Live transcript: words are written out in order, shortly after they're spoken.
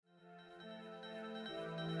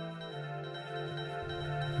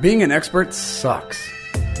Being an expert sucks.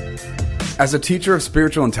 As a teacher of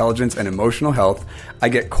spiritual intelligence and emotional health, I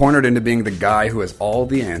get cornered into being the guy who has all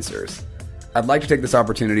the answers. I'd like to take this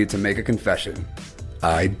opportunity to make a confession.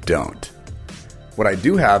 I don't. What I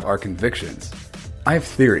do have are convictions. I have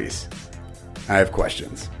theories. I have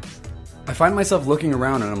questions. I find myself looking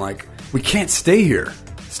around and I'm like, we can't stay here.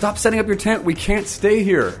 Stop setting up your tent. We can't stay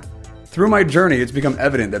here. Through my journey, it's become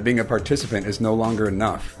evident that being a participant is no longer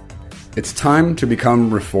enough. It's time to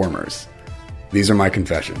become reformers. These are my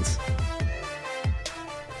confessions.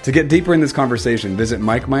 To get deeper in this conversation, visit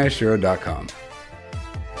MikeMiyashiro.com.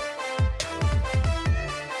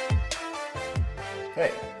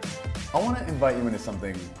 Hey, I want to invite you into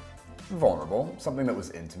something vulnerable, something that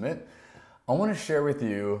was intimate. I want to share with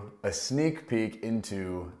you a sneak peek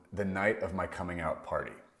into the night of my coming out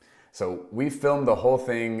party. So we filmed the whole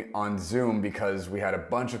thing on Zoom because we had a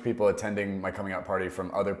bunch of people attending my coming out party from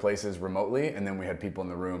other places remotely, and then we had people in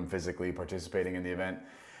the room physically participating in the event.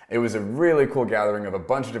 It was a really cool gathering of a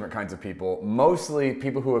bunch of different kinds of people, mostly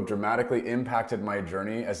people who have dramatically impacted my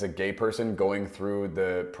journey as a gay person going through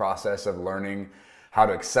the process of learning how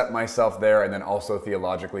to accept myself there, and then also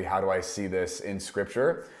theologically, how do I see this in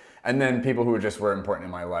scripture? And then people who just were important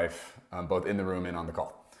in my life, both in the room and on the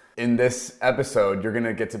call. In this episode, you're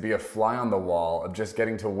gonna get to be a fly on the wall of just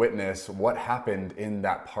getting to witness what happened in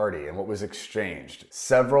that party and what was exchanged.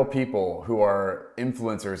 Several people who are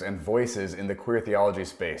influencers and voices in the queer theology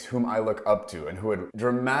space, whom I look up to and who had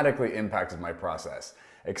dramatically impacted my process,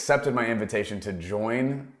 accepted my invitation to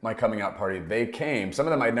join my coming out party. They came. Some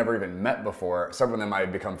of them I'd never even met before. Some of them I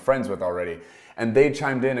had become friends with already. And they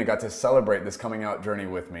chimed in and got to celebrate this coming out journey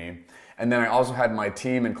with me. And then I also had my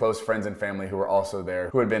team and close friends and family who were also there,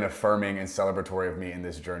 who had been affirming and celebratory of me in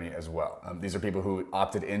this journey as well. These are people who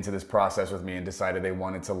opted into this process with me and decided they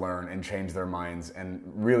wanted to learn and change their minds and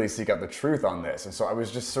really seek out the truth on this. And so I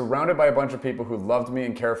was just surrounded by a bunch of people who loved me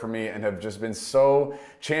and care for me and have just been so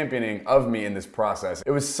championing of me in this process.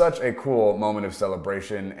 It was such a cool moment of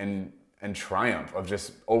celebration and triumph of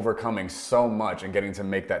just overcoming so much and getting to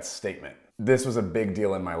make that statement. This was a big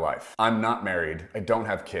deal in my life. I'm not married. I don't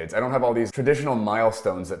have kids. I don't have all these traditional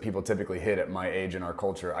milestones that people typically hit at my age in our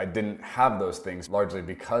culture. I didn't have those things largely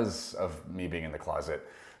because of me being in the closet.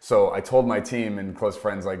 So I told my team and close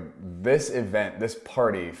friends, like, this event, this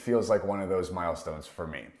party feels like one of those milestones for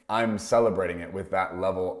me. I'm celebrating it with that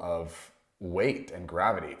level of weight and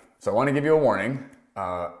gravity. So I want to give you a warning.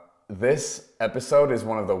 This episode is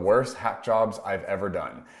one of the worst hack jobs I've ever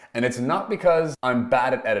done. And it's not because I'm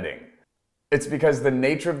bad at editing. It's because the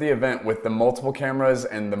nature of the event with the multiple cameras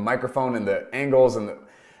and the microphone and the angles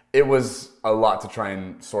it was a lot to try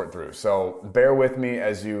and sort through. So bear with me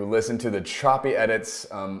as you listen to the choppy edits.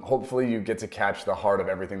 Hopefully you get to catch the heart of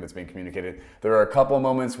everything that's being communicated. There are a couple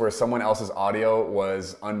moments where someone else's audio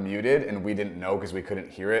was unmuted and we didn't know because we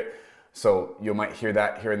couldn't hear it. So you might hear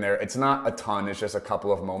that here and there. It's not a ton, it's just a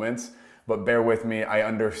couple of moments, but bear with me. I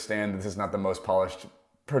understand this is not the most polished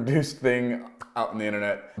produced thing out on the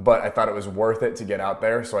internet, but I thought it was worth it to get out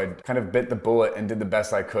there, so I kind of bit the bullet and did the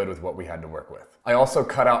best I could with what we had to work with. I also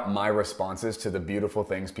cut out my responses to the beautiful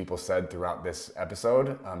things people said throughout this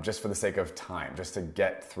episode, just for the sake of time, just to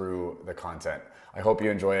get through the content. I hope you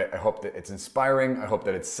enjoy it. I hope that it's inspiring. I hope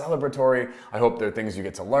that it's celebratory. I hope there are things you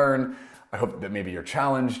get to learn. I hope that maybe you're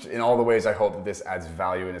challenged. In all the ways, I hope that this adds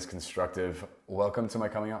value and is constructive. Welcome to my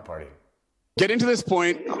coming out party. Getting to this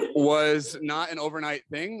point was not an overnight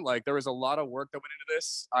thing. Like, there was a lot of work that went into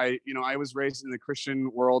this. I was raised in the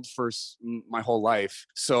Christian world for my whole life.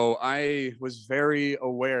 So I was very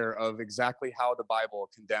aware of exactly how the Bible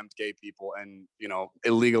condemned gay people and,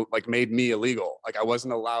 illegal, like made me illegal. Like, I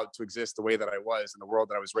wasn't allowed to exist the way that I was in the world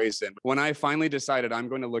that I was raised in. When I finally decided I'm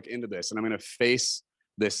going to look into this and I'm going to face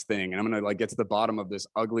this thing and I'm going to get to the bottom of this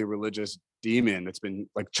ugly religious demon that's been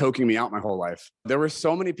choking me out my whole life. There were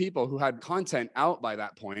so many people who had content out by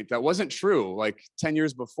that point that wasn't true 10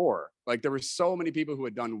 years before. There were so many people who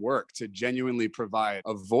had done work to genuinely provide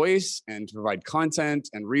a voice and to provide content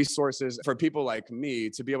and resources for people like me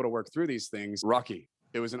to be able to work through these things. Rocky,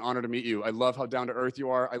 it was an honor to meet you. I love how down to earth you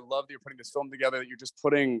are. I love that you're putting this film together, that you're just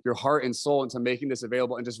putting your heart and soul into making this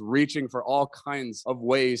available and just reaching for all kinds of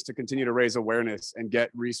ways to continue to raise awareness and get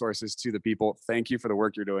resources to the people. Thank you for the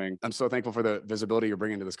work you're doing. I'm so thankful for the visibility you're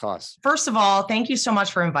bringing to this cause. First of all, thank you so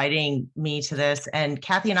much for inviting me to this. And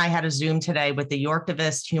Kathy and I had a Zoom today with the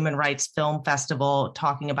Yorktivist Human Rights Film Festival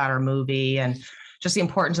talking about our movie and just the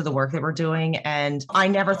importance of the work that we're doing. And I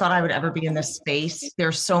never thought I would ever be in this space.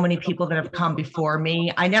 There's so many people that have come before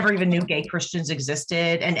me. I never even knew gay Christians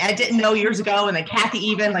existed. And Ed didn't know years ago. And then Kathy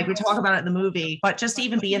even, we talk about it in the movie. But just to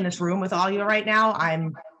even be in this room with all you right now,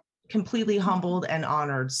 I'm completely humbled and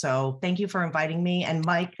honored. So thank you for inviting me. And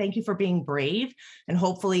Mike, thank you for being brave. And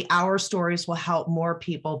hopefully our stories will help more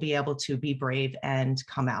people be able to be brave and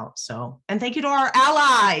come out. So, and thank you to our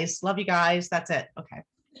allies. Love you guys. That's it. Okay.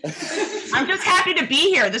 I'm just happy to be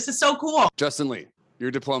here. This is so cool. Justin Lee, your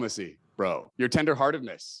diplomacy, bro, your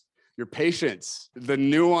tenderheartedness, your patience, the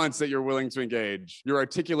nuance that you're willing to engage, your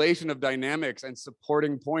articulation of dynamics and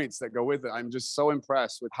supporting points that go with it. I'm just so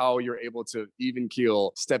impressed with how you're able to even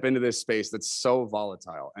keel, step into this space that's so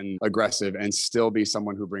volatile and aggressive and still be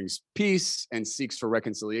someone who brings peace and seeks for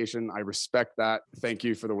reconciliation. I respect that. Thank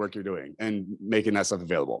you for the work you're doing and making that stuff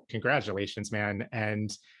available. Congratulations, man.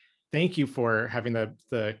 And thank you for having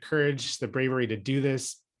the courage, the bravery to do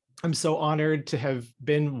this. I'm so honored to have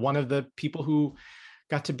been one of the people who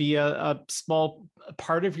got to be a small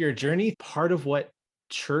part of your journey. Part of what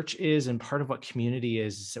church is and part of what community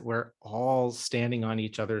is that we're all standing on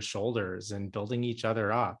each other's shoulders and building each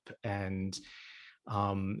other up. And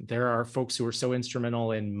there are folks who are so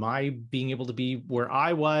instrumental in my being able to be where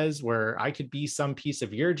I was, where I could be some piece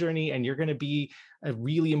of your journey, and you're going to be a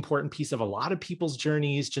really important piece of a lot of people's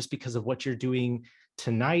journeys just because of what you're doing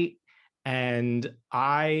tonight. And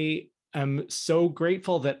I'm so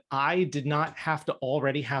grateful that I did not have to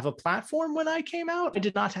already have a platform when I came out. I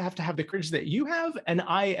did not have to have the courage that you have, and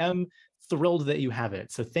I am thrilled that you have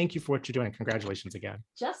it. So thank you for what you're doing. Congratulations again.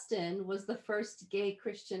 Justin was the first gay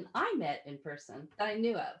Christian I met in person that I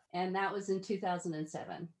knew of, and that was in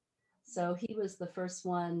 2007. So he was the first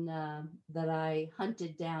one that I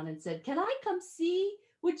hunted down and said, "Can I come see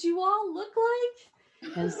what you all look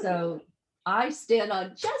like?" And so I stand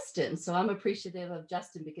on Justin. So I'm appreciative of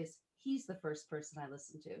Justin because he's the first person I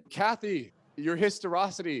listened to. Kathy, your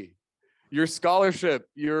historicity, your scholarship,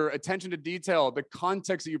 your attention to detail, the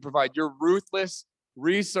context that you provide, your ruthless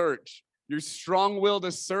research, your strong-willed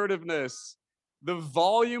assertiveness, the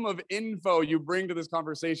volume of info you bring to this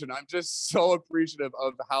conversation. I'm just so appreciative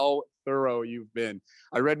of how thorough you've been.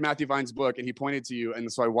 I read Matthew Vine's book and he pointed to you.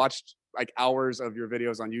 And so I watched like hours of your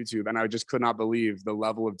videos on YouTube and I just could not believe the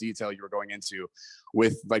level of detail you were going into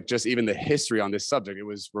with like just even the history on this subject. It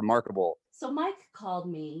was remarkable. So Mike called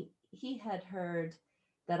me. He had heard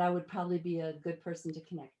that I would probably be a good person to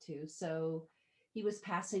connect to. So he was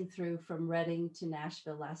passing through from Reading to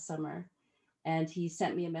Nashville last summer. And he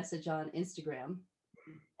sent me a message on Instagram.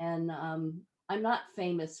 And I'm not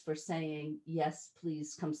famous for saying, yes,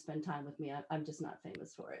 please come spend time with me. I'm just not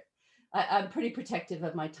famous for it. I'm pretty protective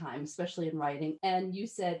of my time, especially in writing. And you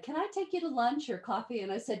said, "Can I take you to lunch or coffee?"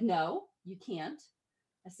 And I said, "No, you can't."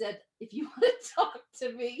 I said, "If you want to talk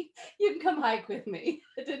to me, you can come hike with me."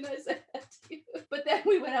 Didn't I say that to you? But then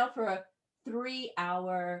we went out for a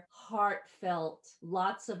 3-hour, heartfelt,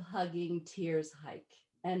 lots of hugging, tears hike.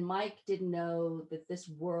 And Mike didn't know that this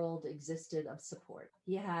world existed of support.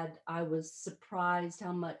 I was surprised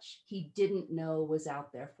how much he didn't know was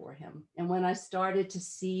out there for him. And when I started to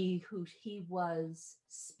see who he was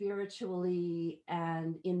spiritually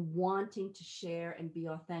and in wanting to share and be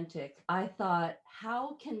authentic, I thought,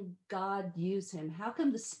 how can God use him? How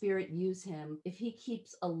can the Spirit use him if he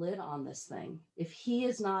keeps a lid on this thing? If he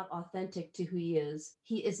is not authentic to who he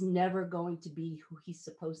is never going to be who he's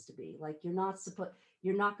supposed to be. Like you're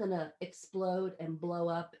not going to explode and blow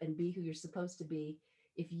up and be who you're supposed to be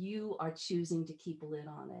if you are choosing to keep a lid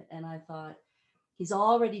on it. And I thought, he's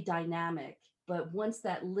already dynamic, but once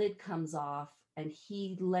that lid comes off and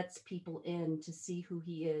he lets people in to see who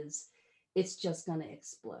he is, it's just going to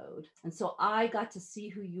explode. And so I got to see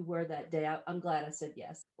who you were that day. I'm glad I said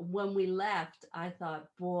yes. When we left, I thought,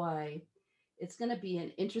 boy, it's going to be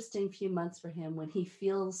an interesting few months for him when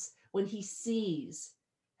he sees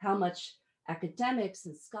how much academics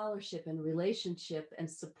and scholarship and relationship and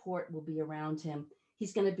support will be around him.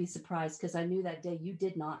 He's going to be surprised because I knew that day you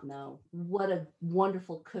did not know what a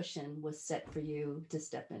wonderful cushion was set for you to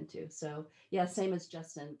step into. So yeah, same as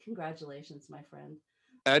Justin. Congratulations, my friend.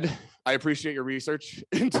 Ed, I appreciate your research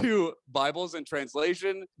into Bibles and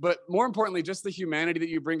translation, but more importantly, just the humanity that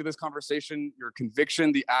you bring to this conversation, your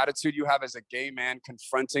conviction, the attitude you have as a gay man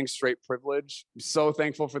confronting straight privilege. I'm so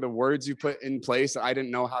thankful for the words you put in place that I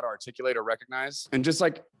didn't know how to articulate or recognize, and just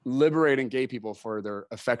like liberating gay people for their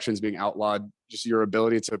affections being outlawed, just your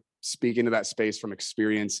ability to speak into that space from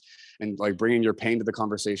experience and like bringing your pain to the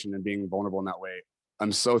conversation and being vulnerable in that way.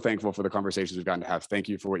 I'm so thankful for the conversations we've gotten to have. Thank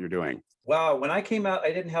you for what you're doing. Wow, when I came out,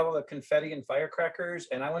 I didn't have all the confetti and firecrackers,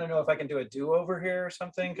 and I want to know if I can do a do-over here or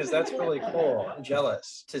something, because that's really cool. I'm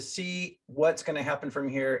jealous to see what's going to happen from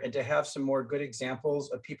here and to have some more good examples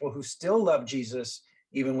of people who still love Jesus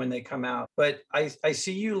even when they come out. But I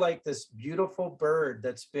see you like this beautiful bird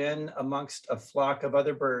that's been amongst a flock of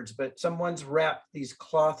other birds, but someone's wrapped these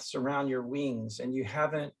cloths around your wings and you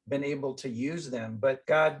haven't been able to use them. But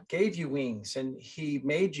God gave you wings and he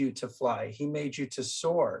made you to fly. He made you to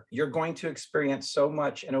soar. You're going to experience so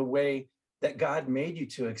much in a way that God made you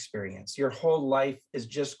to experience. Your whole life is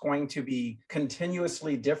just going to be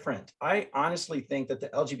continuously different. I honestly think that the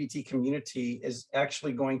LGBT community is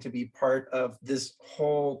actually going to be part of this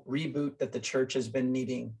whole reboot that the church has been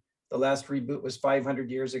needing. The last reboot was 500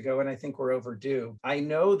 years ago, and I think we're overdue. I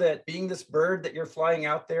know that being this bird that you're flying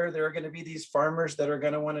out there are going to be these farmers that are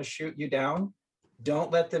going to want to shoot you down.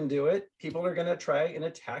 Don't let them do it. People are going to try and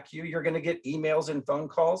attack you. You're going to get emails and phone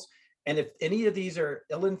calls. And if any of these are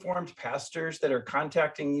ill-informed pastors that are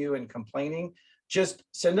contacting you and complaining, just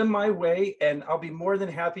send them my way and I'll be more than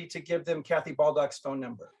happy to give them Kathy Baldock's phone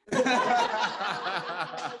number.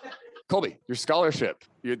 Colby, your scholarship,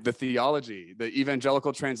 the theology, the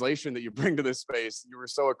evangelical translation that you bring to this space, you were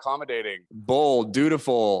so accommodating, bold,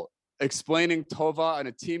 dutiful, explaining Tova and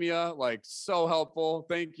Atimia, like so helpful.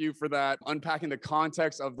 Thank you for that. Unpacking the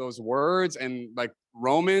context of those words and like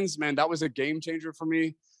Romans, man, that was a game changer for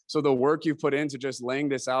me. So the work you've put into just laying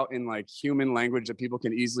this out in like human language that people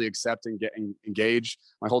can easily accept and get engaged.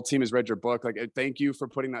 My whole team has read your book. Like, thank you for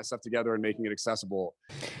putting that stuff together and making it accessible.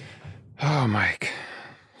 Oh, Mike,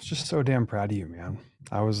 I'm just so damn proud of you, man.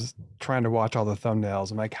 I was trying to watch all the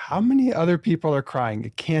thumbnails. I'm like, how many other people are crying?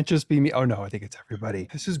 It can't just be me. Oh no, I think it's everybody.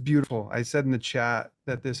 This is beautiful. I said in the chat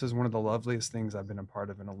that this is one of the loveliest things I've been a part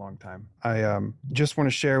of in a long time. I just want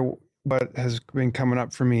to share what has been coming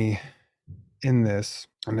up for me in this.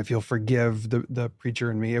 And if you'll forgive the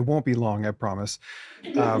preacher and me, it won't be long, I promise.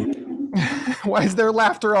 Why is there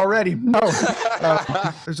laughter already? No.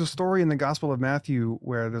 There's a story in the Gospel of Matthew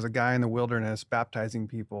where there's a guy in the wilderness baptizing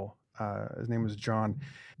people. His name was John.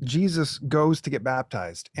 Jesus goes to get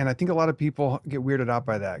baptized. And I think a lot of people get weirded out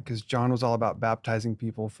by that because John was all about baptizing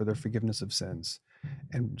people for their forgiveness of sins.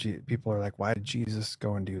 And people are like, why did Jesus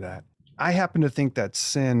go and do that? I happen to think that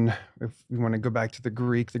sin, if we want to go back to the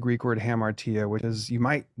Greek word hamartia, which is, you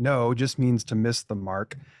might know, just means to miss the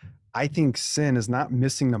mark. I think sin is not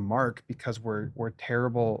missing the mark because we're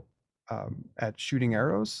terrible at shooting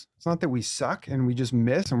arrows. It's not that we suck and we just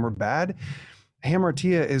miss and we're bad.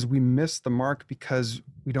 Hamartia is we miss the mark because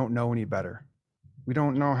we don't know any better. We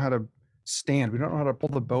don't know how to stand. We don't know how to pull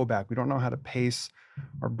the bow back. We don't know how to pace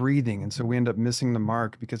our breathing. And so we end up missing the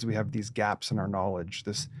mark because we have these gaps in our knowledge.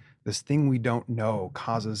 This thing we don't know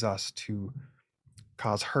causes us to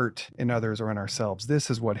cause hurt in others or in ourselves. This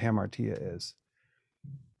is what hamartia is.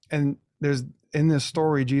 And there's, in this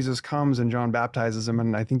story, Jesus comes and John baptizes him.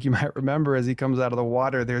 And I think you might remember as he comes out of the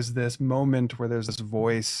water, there's this moment where there's this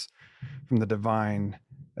voice from the divine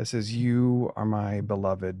that says, "You are my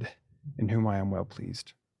beloved in whom I am well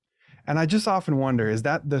pleased." And I just often wonder, is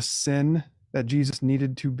that the sin that Jesus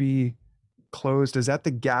needed to be closed? Is that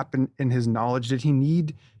the gap in his knowledge? Did he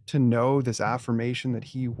need to know this affirmation that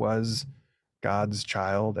he was God's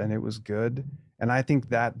child and it was good? And I think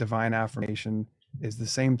that divine affirmation is the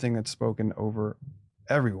same thing that's spoken over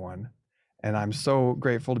everyone. And I'm so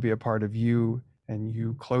grateful to be a part of you and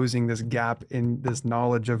you closing this gap in this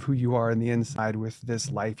knowledge of who you are in the inside with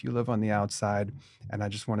this life you live on the outside. And I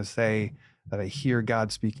just want to say that I hear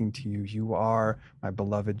God speaking to you. You are my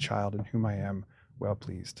beloved child in whom I am well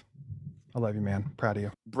pleased. I love you, man. Proud of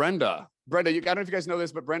you. Brenda, I don't know if you guys know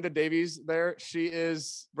this, but Brenda Davies there, she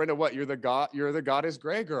is, Brenda, what? You're the God is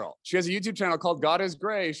Gray girl. She has a YouTube channel called God is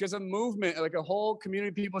Gray. She has a movement, like a whole community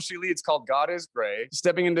of people she leads called God is Gray,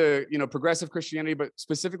 stepping into, progressive Christianity, but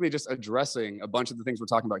specifically just addressing a bunch of the things we're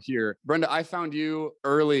talking about here. Brenda, I found you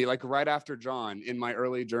early, like right after John, in my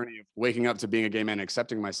early journey of waking up to being a gay man and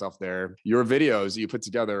accepting myself there. Your videos that you put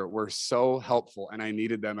together were so helpful and I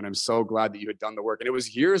needed them. And I'm so glad that you had done the work. And it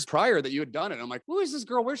was years prior that you had done it. I'm like, who is this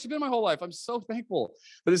girl? Where's she been my whole life? I'm so thankful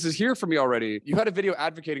that this is here for me already. You had a video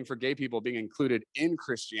advocating for gay people being included in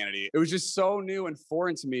Christianity. It was just so new and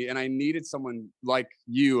foreign to me. And I needed someone like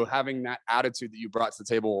you having that attitude that you brought to the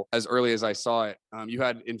table as early as I saw it. You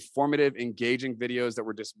had informative, engaging videos that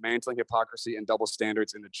were dismantling hypocrisy and double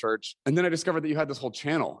standards in the church. And then I discovered that you had this whole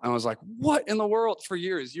channel. And I was like, what in the world? For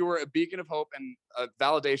years, you were a beacon of hope and a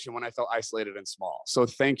validation when I felt isolated and small. So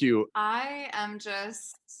thank you.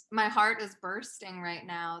 My heart is bursting right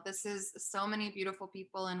now. This is so many beautiful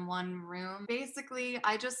people in one room. Basically,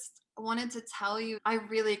 I just wanted to tell you, I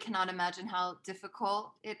really cannot imagine how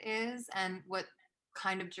difficult it is and what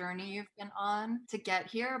kind of journey you've been on to get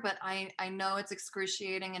here. But I know it's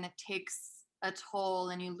excruciating and it takes a toll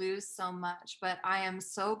and you lose so much. But I am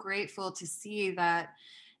so grateful to see that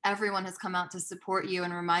everyone has come out to support you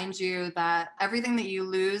and remind you that everything that you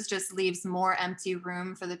lose just leaves more empty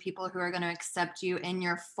room for the people who are going to accept you in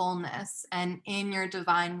your fullness and in your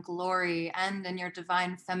divine glory and in your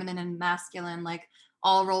divine feminine and masculine, like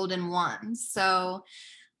all rolled in one. So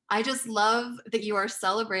I just love that you are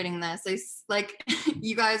celebrating this. It's like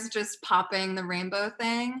you guys just popping the rainbow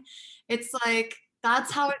thing. It's like,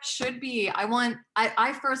 that's how it should be.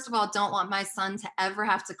 I first of all don't want my son to ever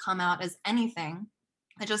have to come out as anything.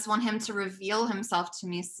 I just want him to reveal himself to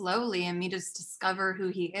me slowly and me just discover who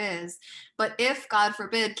he is. But if, God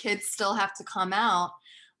forbid, kids still have to come out,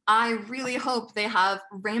 I really hope they have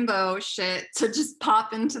rainbow shit to just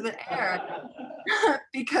pop into the air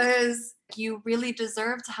because you really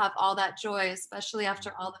deserve to have all that joy, especially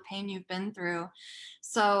after all the pain you've been through.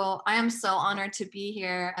 So I am so honored to be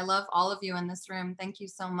here. I love all of you in this room. Thank you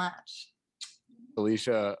so much.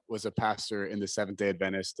 Alicia was a pastor in the Seventh-day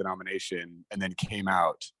Adventist denomination and then came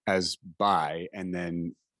out as bi and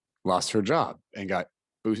then lost her job and got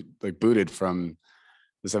booted from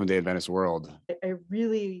the Seventh-day Adventist world. I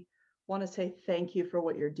really want to say thank you for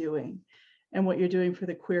what you're doing and what you're doing for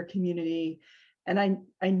the queer community. And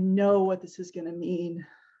I know what this is going to mean.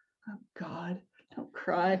 Oh God, don't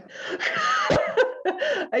cry.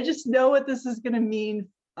 I just know what this is going to mean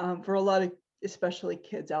for a lot of, especially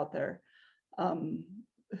kids out there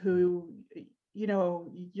who, you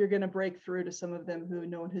know, you're going to break through to some of them who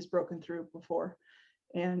no one has broken through before.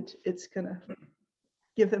 And it's going to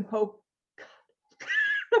give them hope.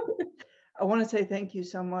 I want to say thank you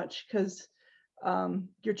so much because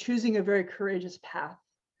you're choosing a very courageous path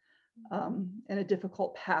and a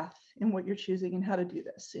difficult path in what you're choosing and how to do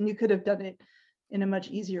this. And you could have done it in a much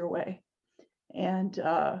easier way. And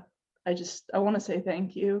I want to say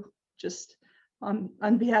thank you just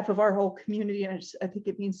on behalf of our whole community. And I think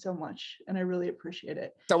it means so much and I really appreciate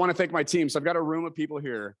it. I want to thank my team. So I've got a room of people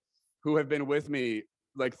here who have been with me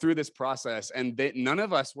like through this process and none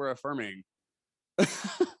of us were affirming.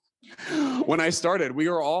 When I started, we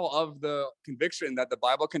were all of the conviction that the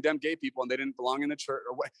Bible condemned gay people and they didn't belong in the church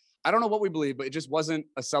or what. I don't know what we believe, but it just wasn't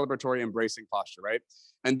a celebratory, embracing posture, right?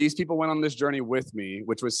 And these people went on this journey with me,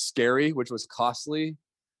 which was scary, which was costly,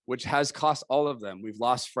 which has cost all of them. We've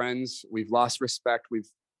lost friends, we've lost respect, we've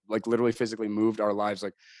like literally physically moved our lives.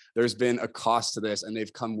 Like there's been a cost to this and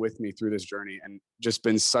they've come with me through this journey and just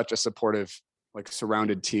been such a supportive, like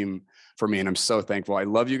surrounded team for me. And I'm so thankful. I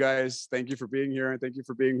love you guys. Thank you for being here. And thank you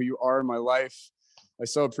for being who you are in my life. I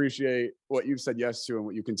so appreciate what you've said yes to and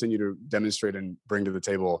what you continue to demonstrate and bring to the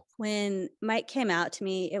table. When Mike came out to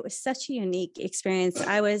me, it was such a unique experience.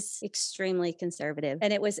 I was extremely conservative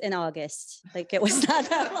and it was in August. Like it was not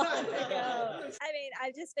that long ago. I mean,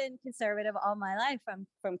 I've just been conservative all my life. I'm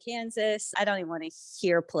from Kansas. I don't even want to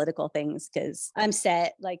hear political things because I'm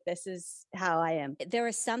set. Like this is how I am. There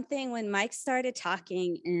was something when Mike started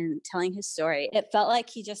talking and telling his story, it felt like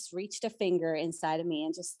he just reached a finger inside of me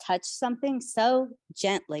and just touched something so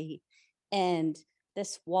gently. And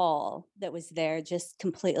this wall that was there just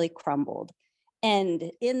completely crumbled. And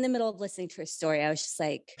in the middle of listening to his story, I was just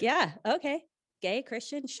like, yeah, okay. Gay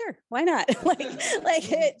Christian, sure, why not? like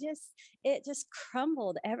it just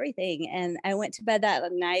crumbled everything. And I went to bed that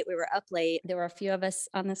night. We were up late. There were a few of us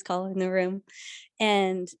on this call in the room.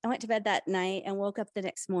 And I went to bed that night and woke up the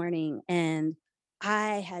next morning and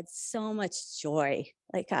I had so much joy.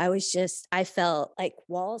 Like I felt like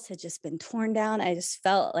walls had just been torn down. I just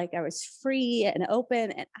felt like I was free and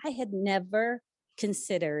open. And I had never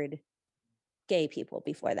considered gay people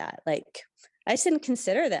before that. Like I just didn't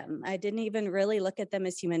consider them. I didn't even really look at them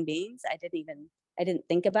as human beings. I didn't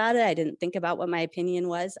think about it. I didn't think about what my opinion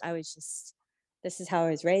was. I was just, this is how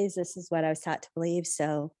I was raised. This is what I was taught to believe.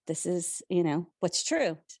 So this is, what's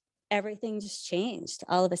true. Everything just changed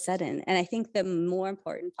all of a sudden. And I think the more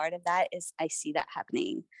important part of that is I see that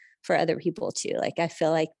happening for other people too. Like, I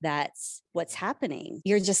feel like that's what's happening.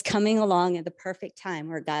 You're just coming along at the perfect time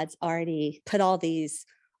where God's already put all these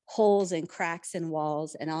holes and cracks and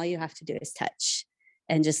walls, and all you have to do is touch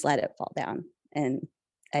and just let it fall down. And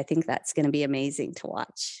I think that's going to be amazing to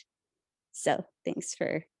watch. So thanks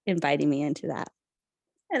for inviting me into that.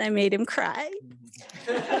 And I made him cry.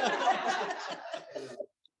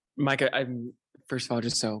 Micah, I'm first of all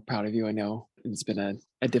just so proud of you. I know it's been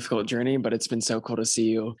a difficult journey, but it's been so cool to see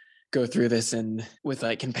you go through this and with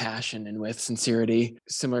like compassion and with sincerity.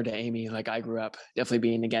 Similar to Amy, like I grew up definitely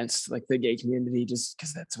being against like the gay community just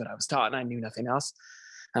because that's what I was taught and I knew nothing else.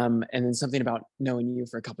 And then something about knowing you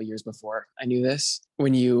for a couple of years before I knew this,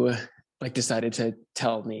 when you like decided to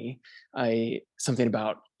tell me something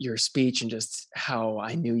about your speech and just how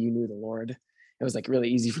I knew you knew the Lord it was like really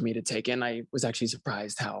easy for me to take in. I was actually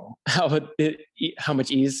surprised how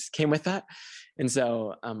much ease came with that. And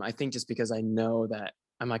so I think just because I know that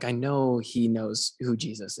I know he knows who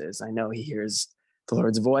Jesus is. I know he hears the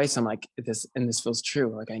Lord's voice. I'm like, this feels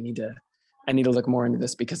true. Like I need to look more into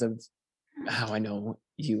this because of how I know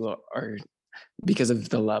you are, because of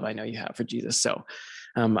the love I know you have for Jesus. So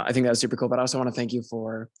I think that was super cool. But I also want to thank you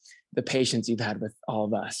for the patience you've had with all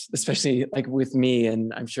of us, especially like with me,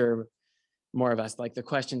 and I'm sure more of us, like the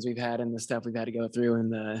questions we've had and the stuff we've had to go through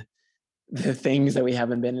and the things that we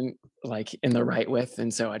haven't been like in the right with.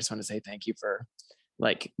 And so I just want to say thank you for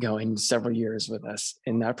like going several years with us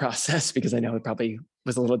in that process, because I know it probably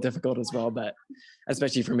was a little difficult as well, but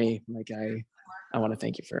especially for me, like I want to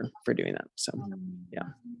thank you for doing that. So yeah.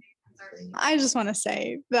 I just want to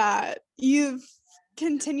say that you've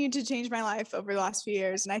continued to change my life over the last few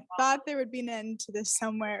years, and I thought there would be an end to this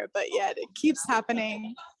somewhere, but yet it keeps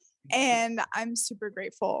happening, and I'm super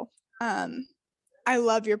grateful. I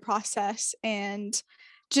love your process and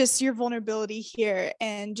just your vulnerability here,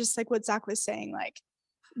 and just like what Zach was saying, like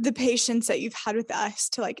the patience that you've had with us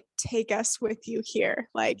to like take us with you here,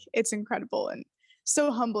 like it's incredible and so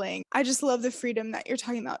humbling. I just love the freedom that you're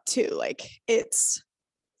talking about too. Like it's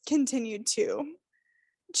continued to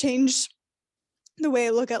change the way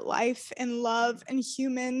I look at life and love and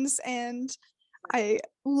humans, and I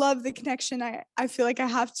love the connection I feel like I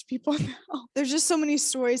have to people now. There's just so many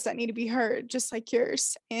stories that need to be heard, just like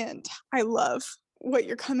yours, and I love what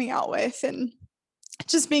you're coming out with, and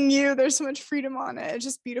just being you, there's so much freedom on it. It's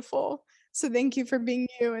just beautiful. So thank you for being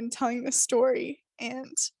you and telling this story,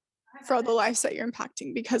 and for all the lives that you're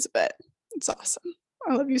impacting because of it. It's awesome.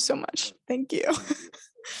 I love you so much. Thank you.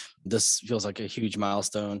 This feels like a huge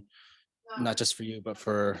milestone, not just for you, but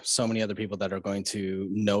for so many other people that are going to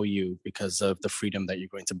know you because of the freedom that you're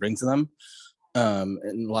going to bring to them.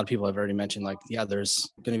 And a lot of people have already mentioned, like, yeah, there's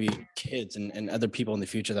going to be kids and other people in the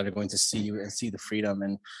future that are going to see you and see the freedom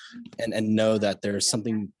and know that there's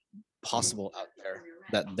something possible out there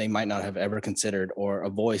that they might not have ever considered, or a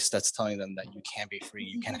voice that's telling them that you can be free,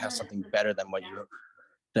 you can have something better than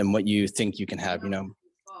what you think you can have, you know.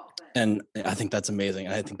 And I think that's amazing,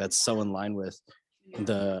 and I think that's so in line with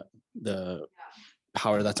the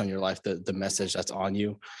power that's on your life, the message that's on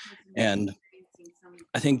you. And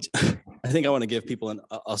I think I want to give people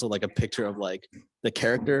also like a picture of like the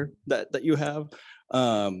character that you have.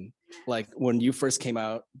 Like when you first came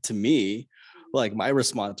out to me, like my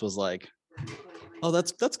response was like, oh,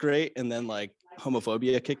 that's great. And then like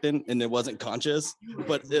homophobia kicked in, and it wasn't conscious,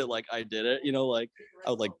 but like I did it, you know, like I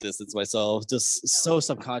would like distance myself, just so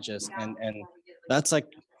subconscious. And that's like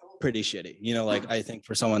pretty shitty, you know, like I think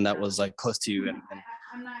for someone that was like close to you and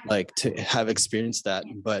like to have experienced that.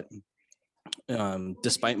 But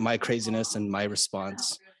despite my craziness and my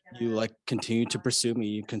response, you like continue to pursue me,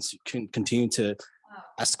 you can continue to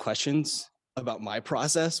ask questions about my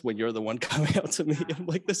process when you're the one coming out to me. I'm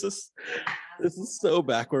like, this is so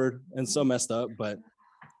backward and so messed up, but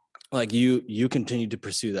like you continue to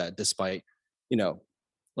pursue that despite, you know,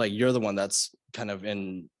 like you're the one that's kind of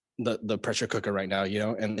in the pressure cooker right now, you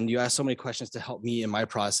know, and you ask so many questions to help me in my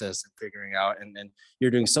process and figuring out, and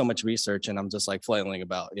you're doing so much research, and I'm just like flailing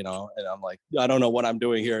about, you know, and I'm like, I don't know what I'm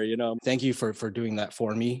doing here, you know. Thank you for doing that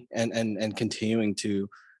for me and continuing to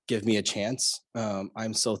give me a chance.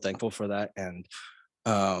 I'm so thankful for that, and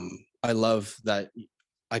I love that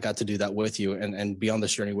I got to do that with you and be on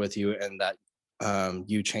this journey with you, and that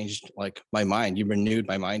you changed like my mind, you renewed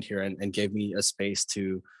my mind here and gave me a space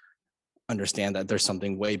to understand that there's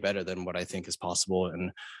something way better than what I think is possible.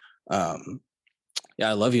 And yeah,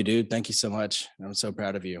 I love you, dude. Thank you so much. I'm so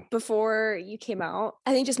proud of you. Before you came out,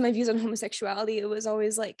 I think just my views on homosexuality, it was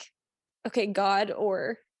always like, okay, God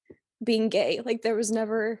or being gay. Like there was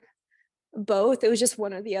never both. It was just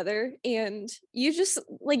one or the other. And you just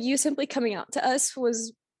like, you simply coming out to us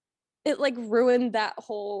it like ruined that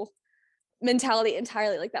whole mentality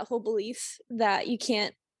entirely, like that whole belief that you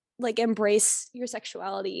can't like embrace your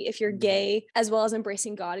sexuality if you're gay, as well as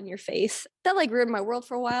embracing God in your faith. That like ruined my world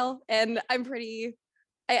for a while. And I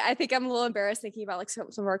think I'm a little embarrassed thinking about like some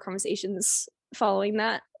of our conversations following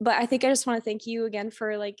that. But I think I just want to thank you again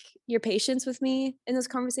for like your patience with me in those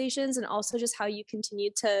conversations, and also just how you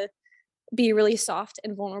continue to be really soft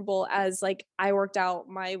and vulnerable as like I worked out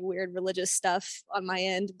my weird religious stuff on my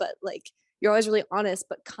end. But like you're always really honest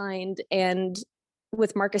but kind. And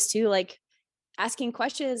with Marcus too, like asking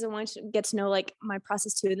questions and wanting to get to know like my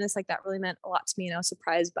process too. And this, like, that really meant a lot to me. And I was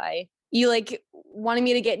surprised by you like wanting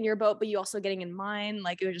me to get in your boat, but you also getting in mine.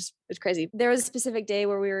 Like it's crazy. There was a specific day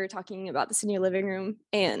where we were talking about this in your living room,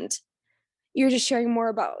 and you were just sharing more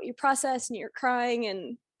about your process, and you're crying.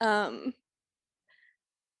 And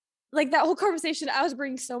like that whole conversation, I was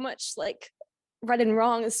bringing so much like right and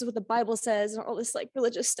wrong. This is what the Bible says and all this like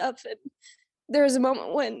religious stuff. And there was a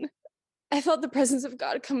moment when I felt the presence of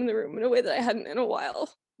God come in the room in a way that I hadn't in a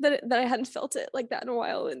while, that I hadn't felt it like that in a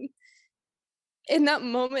while. And in that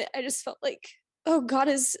moment, I just felt like, oh, God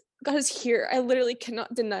is here. I literally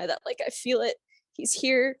cannot deny that. Like, I feel it. He's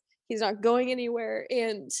here. He's not going anywhere.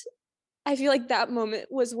 And I feel like that moment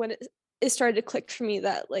was when it started to click for me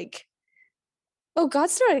that like, oh,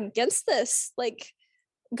 God's not against this. Like,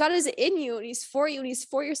 God is in you and he's for you and he's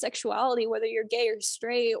for your sexuality, whether you're gay or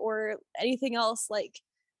straight or anything else. Like,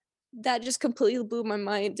 that just completely blew my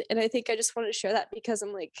mind. And I think I just wanted to share that because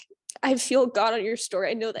I'm like, I feel God on your story.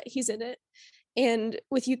 I know that he's in it. And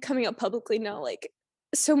with you coming out publicly now, like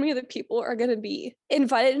so many other people are going to be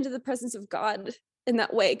invited into the presence of God in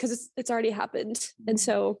that way because it's already happened. And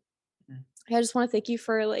so I just want to thank you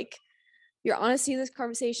for like your honesty in this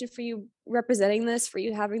conversation, for you representing this, for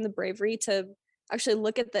you having the bravery to actually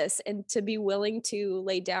look at this and to be willing to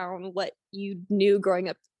lay down what you knew growing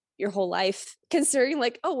up your whole life, considering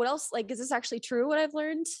like, oh, what else? Like, is this actually true what I've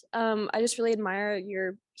learned? I just really admire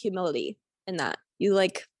your humility in that. You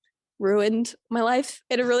like ruined my life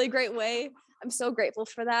in a really great way. I'm so grateful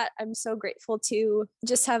for that. I'm so grateful to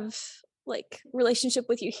just have like relationship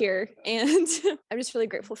with you here. And I'm just really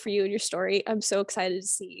grateful for you and your story. I'm so excited to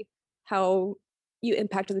see how you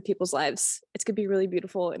impact other people's lives. It's gonna be really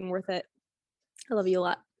beautiful and worth it. I love you a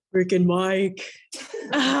lot. Freaking Mike.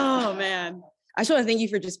 Oh man. I just want to thank you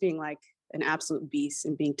for just being like an absolute beast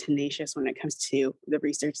and being tenacious when it comes to the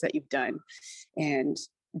research that you've done and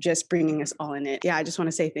just bringing us all in it. Yeah, I just want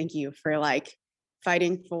to say thank you for like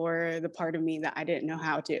fighting for the part of me that I didn't know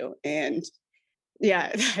how to. And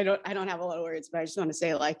yeah, I don't have a lot of words, but I just want to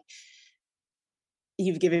say like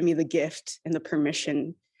you've given me the gift and the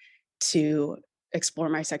permission to explore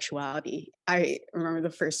my sexuality. I remember the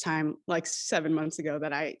first time like 7 months ago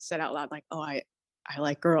that I said out loud like, oh, I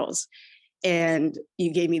like girls. And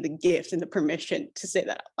you gave me the gift and the permission to say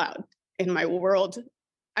that out loud. In my world,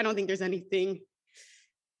 I don't think there's anything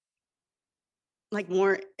like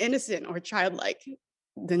more innocent or childlike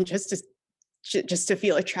than just to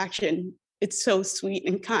feel attraction. It's so sweet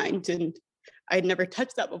and kind, and I'd never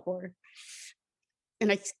touched that before.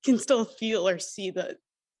 And I can still feel or see the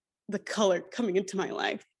color coming into my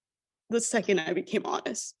life the second I became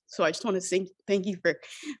honest. So I just want to say thank you for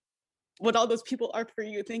what all those people are for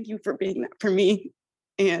you. Thank you for being that for me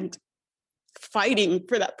and fighting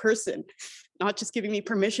for that person, not just giving me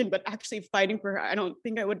permission, but actually fighting for her. I don't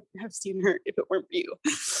think I would have seen her if it weren't for you.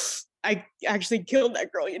 I actually killed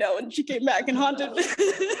that girl, and she came back and haunted.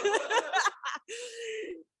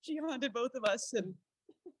 She haunted both of us. And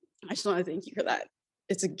I just want to thank you for that.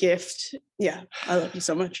 It's a gift. Yeah, I love you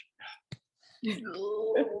so much.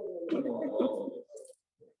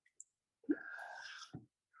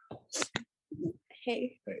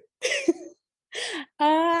 Hey.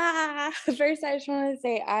 First, I just want to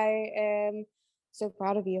say I am so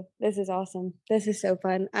proud of you. This is awesome. This is so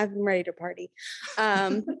fun. I'm ready to party.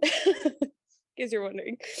 Because you're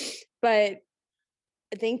wondering. But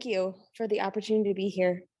thank you for the opportunity to be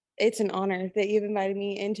here. It's an honor that you've invited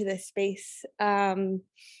me into this space.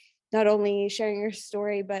 Not only sharing your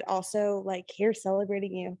story, but also like here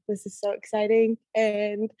celebrating you. This is so exciting.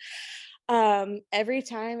 And every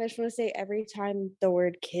time the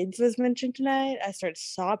word kids was mentioned tonight, I started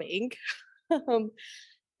sobbing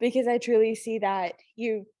because I truly see that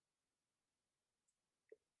you're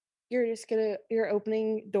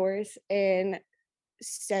opening doors and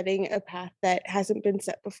setting a path that hasn't been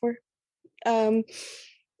set before. And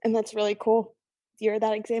that's really cool. You're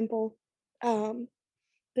that example, the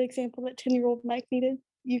example that 10-year-old Mike needed.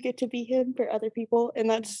 You get to be him for other people, and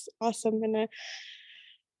that's awesome. And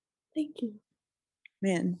thank you.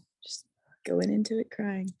 Man, just going into it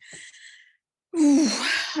crying.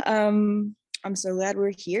 I'm so glad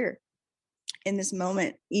we're here in this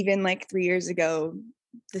moment. Even like 3 years ago,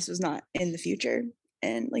 this was not in the future,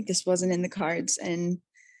 and like this wasn't in the cards. And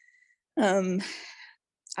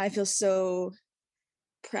I feel so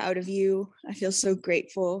proud of you. I feel so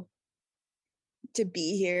grateful to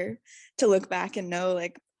be here, to look back and know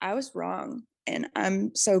like I was wrong. And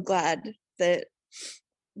I'm so glad that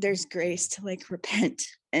there's grace to like repent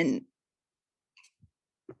and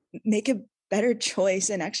make a better choice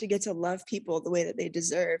and actually get to love people the way that they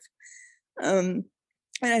deserve. And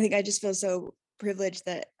I think I just feel so privileged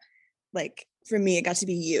that like for me it got to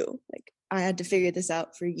be you. Like I had to figure this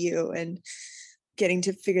out for you, and getting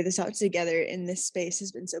to figure this out together in this space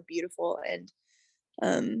has been so beautiful. And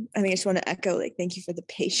I think I just want to echo like thank you for the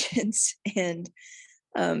patience. And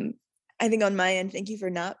I think on my end, thank you for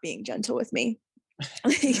not being gentle with me.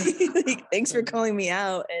 like, thanks for calling me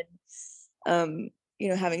out, and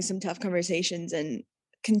having some tough conversations and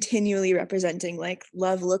continually representing like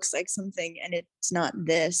love looks like something and it's not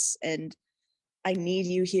this, and I need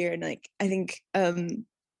you here. And like I think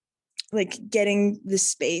like getting the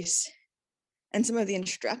space and some of the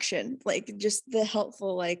instruction, like just the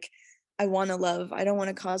helpful, like I want to love, I don't want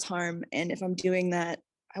to cause harm, and if I'm doing that,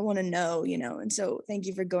 I want to know, and so thank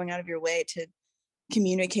you for going out of your way to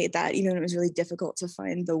communicate that, even when it was really difficult to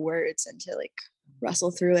find the words and to like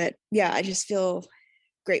wrestle through it. Yeah, I just feel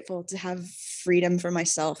grateful to have freedom for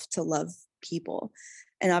myself to love people.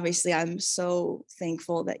 And obviously I'm so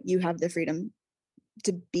thankful that you have the freedom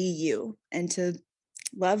to be you and to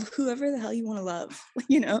love whoever the hell you want to love.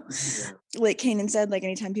 Like Kanan said, like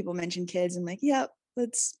anytime people mention kids, I'm like, yep,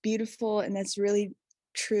 that's beautiful and that's really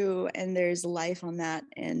true, and there's life on that.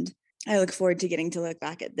 And I look forward to getting to look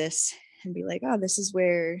back at this and be like, oh, this is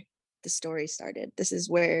where the story started, this is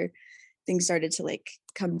where things started to like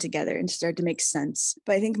come together and start to make sense.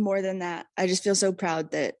 But I think more than that, I just feel so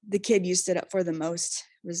proud that the kid you stood up for the most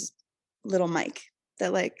was little Mike,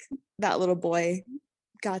 that like that little boy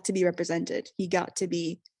got to be represented, he got to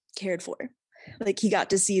be cared for, like he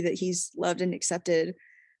got to see that he's loved and accepted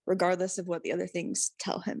regardless of what the other things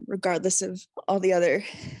tell him, regardless of all the other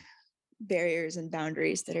barriers and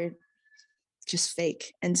boundaries that are just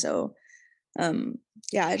fake. And so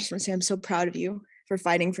yeah, I just want to say I'm so proud of you for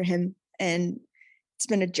fighting for him, and it's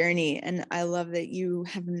been a journey, and I love that you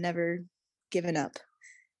have never given up.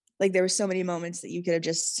 Like there were so many moments that you could have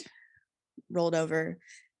just rolled over,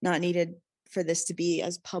 not needed for this to be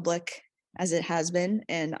as public as it has been.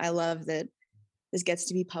 And I love that this gets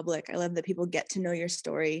to be public. I love that people get to know your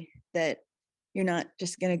story, that you're not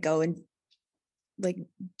just going to go and like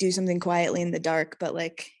do something quietly in the dark, but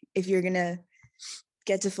like if you're going to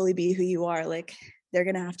get to fully be who you are, like they're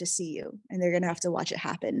going to have to see you and they're going to have to watch it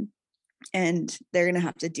happen, and they're going to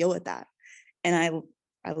have to deal with that. And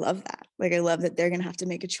I love that. Like I love that they're going to have to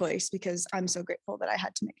make a choice, because I'm so grateful that I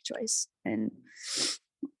had to make a choice, and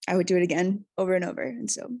I would do it again over and over. And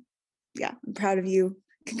so yeah, I'm proud of you.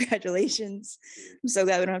 Congratulations. I'm so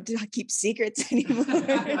glad we don't have to keep secrets anymore.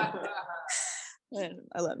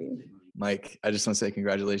 I love you, Mike. I just want to say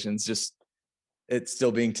congratulations. Just it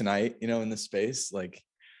still being tonight, in this space. Like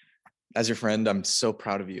as your friend, I'm so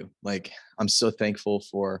proud of you. Like I'm so thankful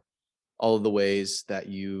for all of the ways that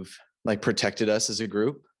you've like protected us as a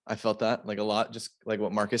group. I felt that like a lot, just like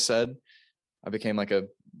what Marcus said. I became like a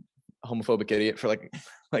homophobic idiot for like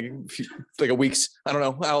a week's, I don't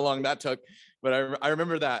know how long that took, but I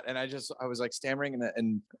remember that. And I was like stammering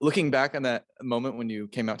and looking back on that moment when you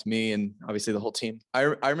came out to me and obviously the whole team, I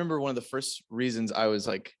remember one of the first reasons I was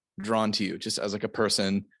like drawn to you just as like a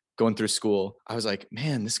person going through school. I was like,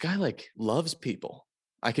 man, this guy like loves people.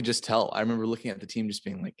 I could just tell. I remember looking at the team just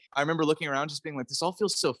being like, this all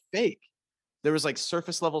feels so fake. There was like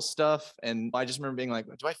surface level stuff. And I just remember being like,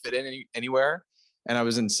 do I fit in anywhere? And I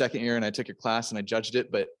was in second year and I took your class and I judged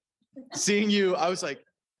it. But seeing you, I was like,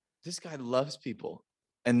 this guy loves people.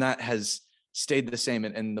 And that has stayed the same.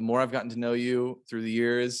 And the more I've gotten to know you through the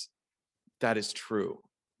years, that is true.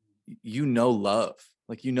 Love,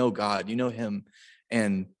 like, God, him.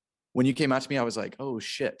 And when you came out to me, I was like, oh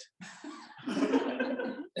shit.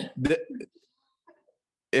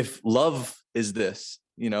 If love is this,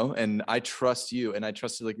 and I trust you and I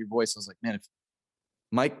trusted like your voice, I was like, man, if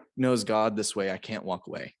Mike knows God this way, I can't walk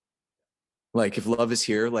away. Like if love is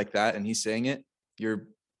here like that and he's saying it,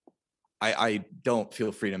 I don't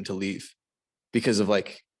feel freedom to leave because of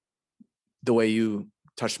like the way you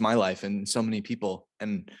touched my life and so many people.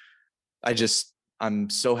 And I'm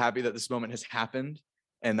so happy that this moment has happened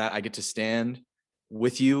and that I get to stand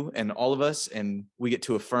with you and all of us and we get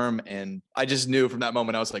to affirm. And I just knew from that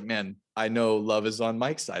moment, I was like, man, I know love is on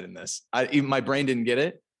Mike's side in this. Even my brain didn't get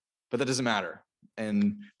it, but that doesn't matter.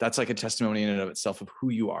 And that's like a testimony in and of itself of who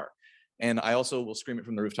you are. And I also will scream it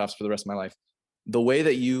from the rooftops for the rest of my life. The way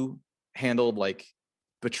that you handled like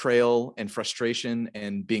betrayal and frustration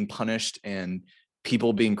and being punished and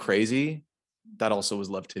people being crazy, that also was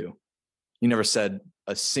love too. You never said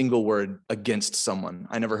a single word against someone.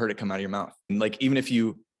 I never heard it come out of your mouth. And like, even if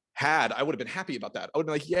you had, I would have been happy about that. I would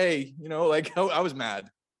have been like, yay, like I was mad,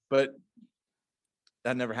 but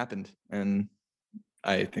that never happened. And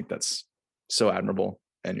I think that's so admirable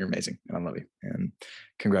and you're amazing and I love you and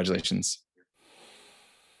congratulations.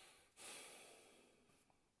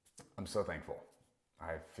 I'm so thankful.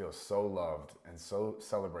 I feel so loved and so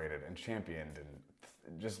celebrated and championed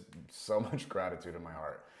and just so much gratitude in my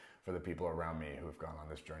heart for the people around me who have gone on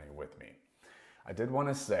this journey with me. I did want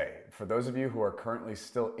to say, for those of you who are currently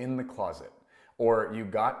still in the closet, or you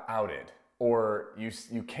got outed, or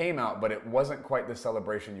you came out, but it wasn't quite the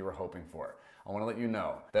celebration you were hoping for, I want to let you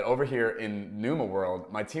know that over here in Numa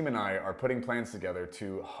World, my team and I are putting plans together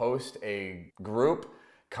to host a group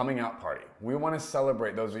coming out party. We want to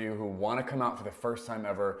celebrate those of you who want to come out for the first time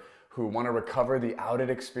ever, who want to recover the outed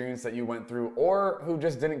experience that you went through, or who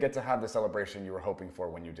just didn't get to have the celebration you were hoping for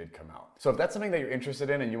when you did come out. So if that's something that you're interested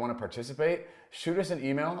in and you want to participate, shoot us an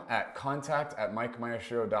email at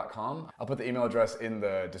contact@mikemayashiro.com. I'll put the email address in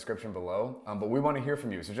the description below, but we want to hear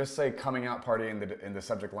from you. So just say coming out party in the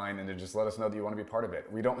subject line and then just let us know that you want to be part of it.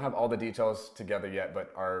 We don't have all the details together yet,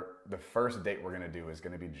 but the first date we're going to do is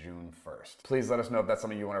going to be June 1st. Please let us know if that's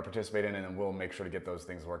something you want to participate in, and then we'll make sure to get those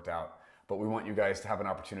things worked out. But we want you guys to have an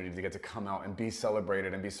opportunity to get to come out and be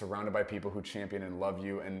celebrated and be surrounded by people who champion and love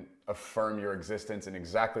you and affirm your existence and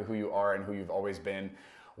exactly who you are and who you've always been.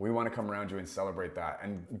 We want to come around you and celebrate that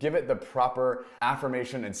and give it the proper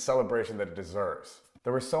affirmation and celebration that it deserves.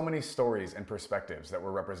 There were so many stories and perspectives that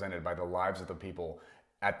were represented by the lives of the people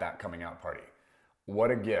at that coming out party.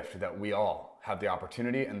 What a gift that we all have the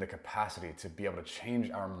opportunity and the capacity to be able to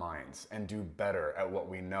change our minds and do better at what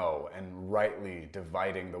we know and rightly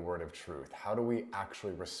dividing the word of truth. How do we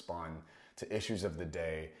actually respond to issues of the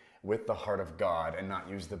day with the heart of God and not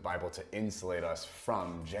use the Bible to insulate us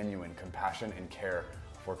from genuine compassion and care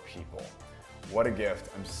for people? What a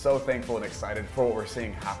gift. I'm so thankful and excited for what we're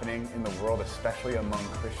seeing happening in the world, especially among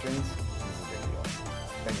Christians. This is a big deal.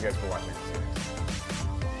 Thank you guys for watching the series.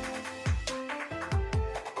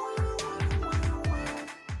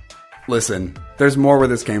 Listen, there's more where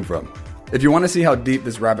this came from. If you want to see how deep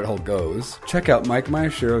this rabbit hole goes, check out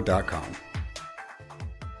MikeMayashiro.com.